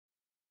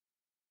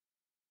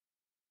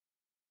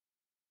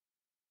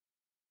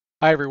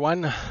Hi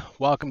everyone,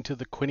 welcome to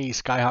the Quinte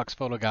Skyhawks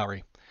Photo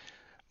Gallery.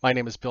 My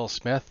name is Bill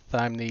Smith,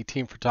 I'm the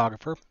team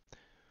photographer.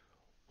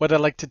 What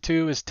I'd like to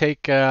do is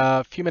take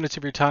a few minutes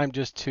of your time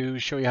just to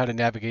show you how to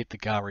navigate the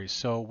gallery.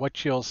 So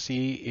what you'll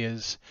see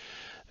is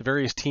the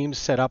various teams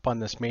set up on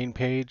this main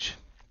page,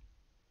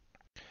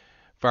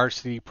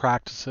 varsity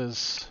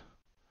practices,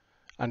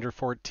 under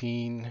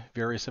 14,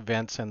 various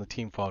events, and the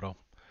team photo.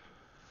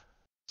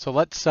 So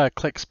let's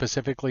click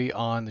specifically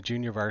on the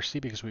junior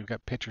varsity because we've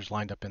got pictures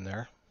lined up in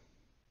there.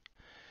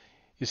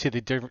 You see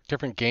the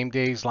different game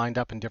days lined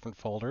up in different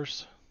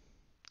folders.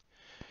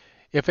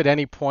 If at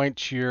any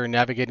point you're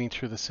navigating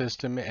through the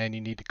system and you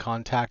need to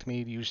contact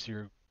me, use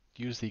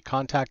the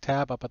contact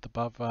tab up at the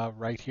above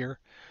right here.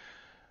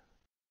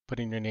 Put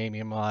in your name,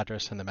 email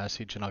address, and the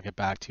message, and I'll get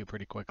back to you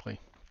pretty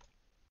quickly.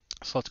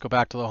 So let's go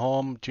back to the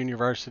home, junior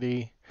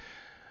varsity.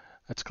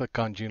 Let's click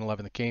on June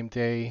 11th game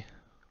day.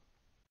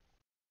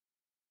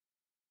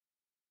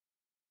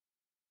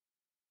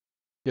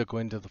 You'll go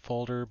into the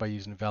folder by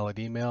using valid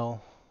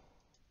email.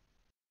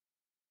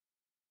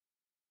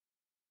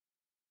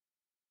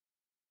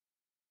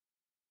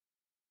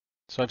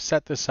 So I've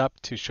set this up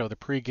to show the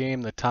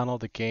pregame, the tunnel,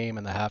 the game,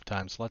 and the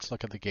halftime. So let's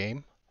look at the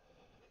game.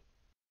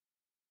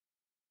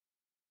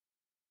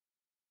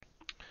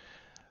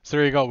 So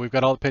there you go. We've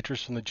got all the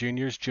pictures from the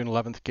juniors, June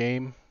 11th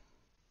game.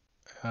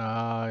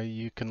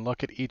 You can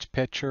look at each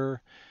picture.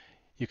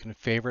 You can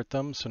favorite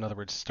them, so in other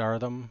words, star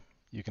them.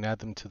 You can add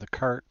them to the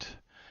cart,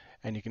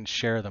 and you can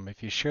share them.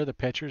 If you share the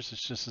pictures,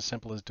 it's just as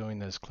simple as doing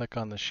this. Click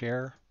on the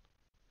share,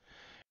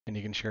 and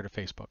you can share to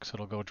Facebook. So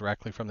it'll go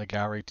directly from the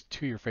gallery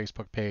to your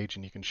Facebook page,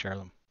 and you can share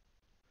them.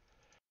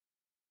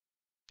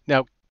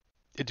 Now,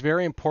 it's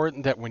very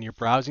important that when you're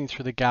browsing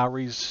through the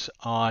galleries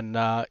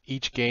on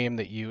each game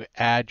that you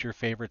add your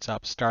favorites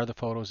up, star the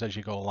photos as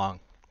you go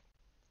along.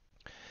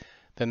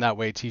 Then that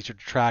way it's easier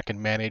to track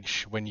and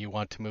manage when you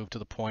want to move to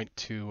the point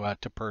to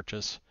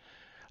purchase.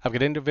 I've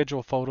got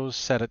individual photos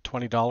set at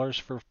 $20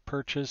 for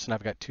purchase, and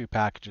I've got two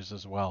packages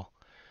as well.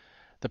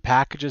 The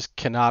packages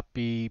cannot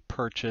be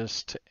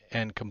purchased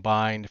and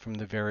combined from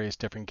the various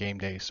different game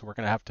days, so we're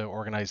going to have to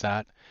organize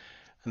that.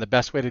 And the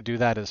best way to do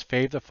that is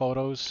fave the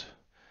photos,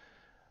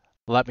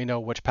 let me know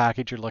which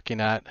package you're looking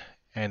at,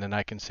 and then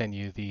I can send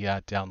you the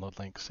download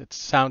links. It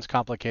sounds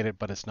complicated,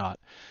 but it's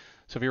not.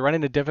 So if you're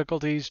running into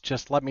difficulties,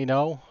 just let me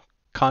know.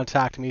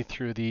 Contact me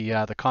through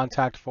the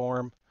contact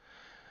form,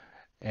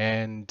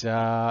 and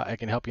I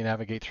can help you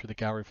navigate through the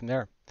gallery from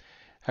there.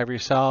 Have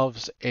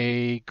yourselves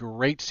a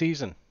great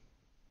season.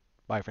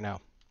 Bye for now.